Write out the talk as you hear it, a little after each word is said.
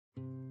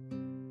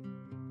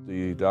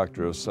The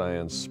Doctor of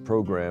Science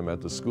program at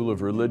the School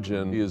of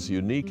Religion is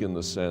unique in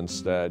the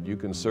sense that you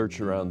can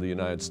search around the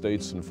United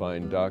States and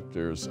find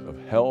doctors of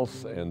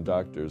health and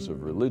doctors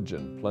of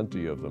religion,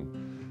 plenty of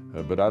them.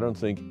 But I don't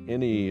think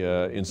any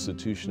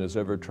institution has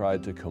ever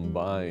tried to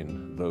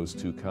combine those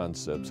two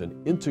concepts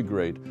and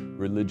integrate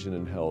religion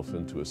and health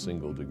into a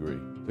single degree.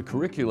 The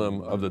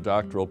curriculum of the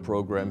doctoral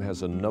program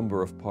has a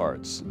number of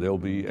parts. There'll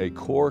be a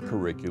core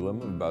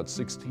curriculum of about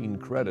 16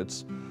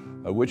 credits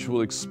which will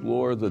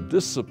explore the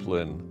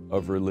discipline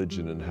of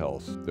religion and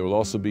health. There will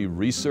also be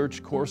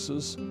research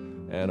courses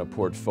and a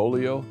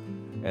portfolio,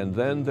 and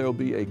then there'll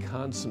be a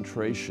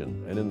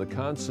concentration. And in the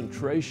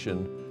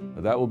concentration,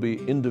 that will be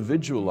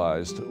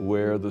individualized,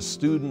 where the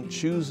student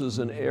chooses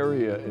an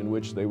area in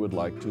which they would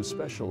like to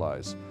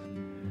specialize.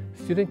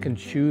 Students can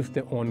choose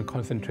their own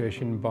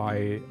concentration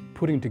by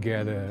putting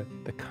together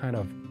the kind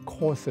of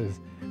courses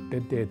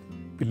that they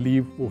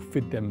believe will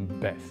fit them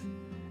best.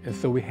 And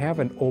so we have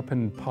an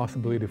open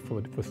possibility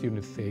for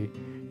students to say,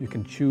 you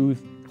can choose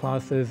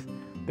classes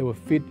that will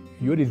fit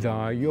your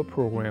desire, your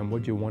program,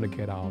 what you want to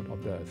get out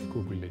of the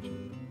school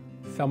religion.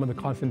 Some of the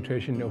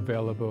concentration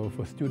available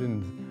for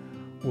students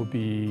will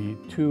be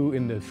 2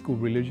 in the school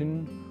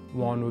religion.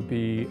 One would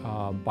be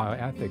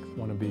bioethics,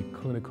 one would be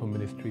clinical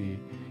ministry.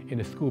 In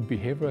the school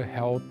behavioral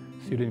health,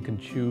 students can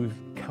choose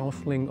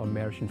counseling or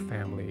marriage and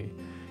family.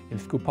 In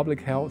school public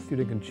health,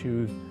 students can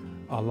choose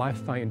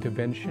lifestyle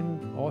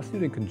intervention, or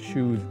students can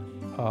choose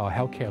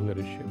healthcare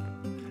leadership.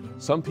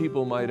 Some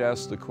people might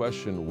ask the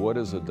question, what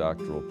is a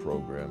doctoral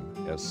program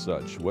as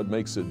such? What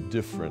makes it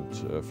different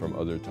from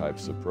other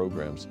types of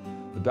programs?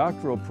 The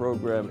doctoral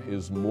program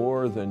is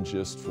more than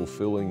just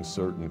fulfilling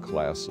certain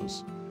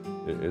classes.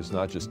 It's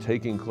not just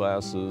taking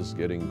classes,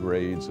 getting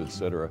grades,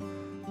 etc.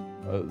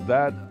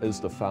 That is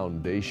the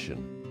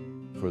foundation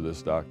for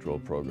this doctoral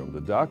program. The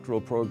doctoral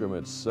program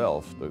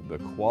itself, the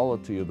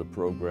quality of the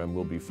program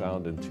will be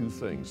found in 2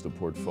 things, the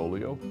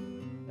portfolio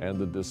and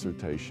the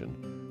dissertation.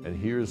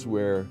 And here's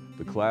where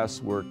the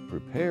classwork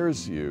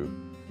prepares you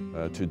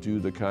to do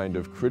the kind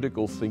of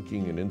critical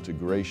thinking and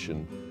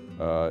integration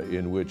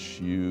in which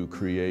you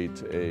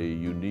create a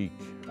unique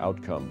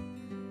outcome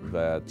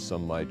that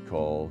some might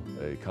call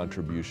a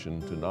contribution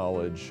to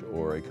knowledge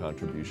or a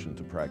contribution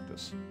to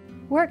practice.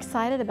 We're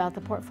excited about the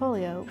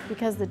portfolio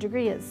because the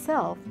degree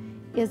itself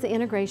is the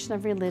integration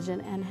of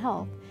religion and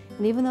health.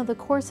 And even though the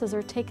courses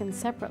are taken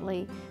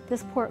separately,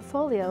 this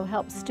portfolio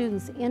helps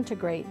students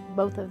integrate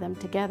both of them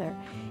together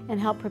and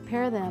help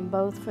prepare them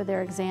both for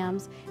their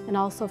exams and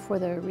also for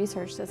the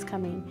research that's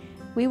coming.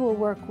 We will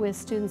work with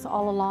students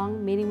all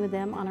along, meeting with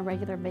them on a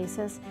regular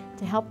basis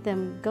to help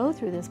them go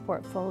through this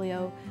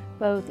portfolio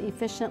both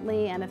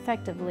efficiently and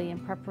effectively in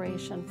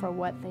preparation for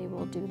what they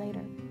will do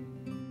later.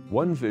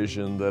 One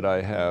vision that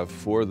I have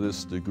for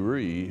this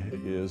degree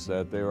is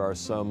that there are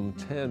some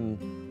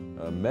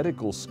 10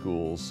 medical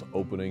schools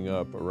opening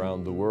up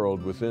around the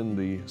world within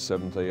the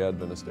Seventh-day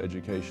Adventist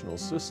educational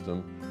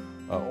system.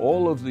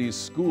 All of these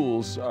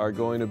schools are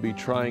going to be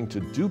trying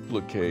to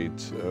duplicate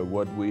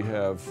what we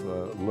have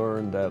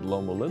learned at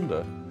Loma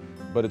Linda,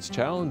 but it's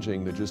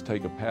challenging to just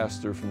take a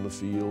pastor from the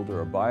field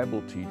or a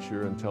Bible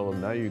teacher and tell them,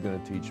 now you're going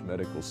to teach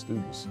medical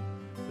students.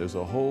 There's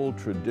a whole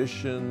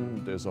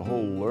tradition, there's a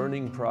whole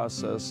learning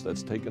process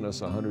that's taken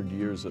us 100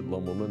 years at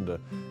Loma Linda,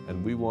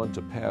 and we want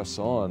to pass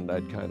on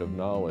that kind of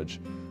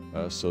knowledge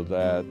so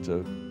that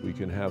we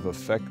can have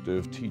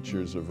effective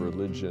teachers of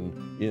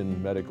religion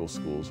in medical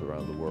schools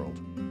around the world.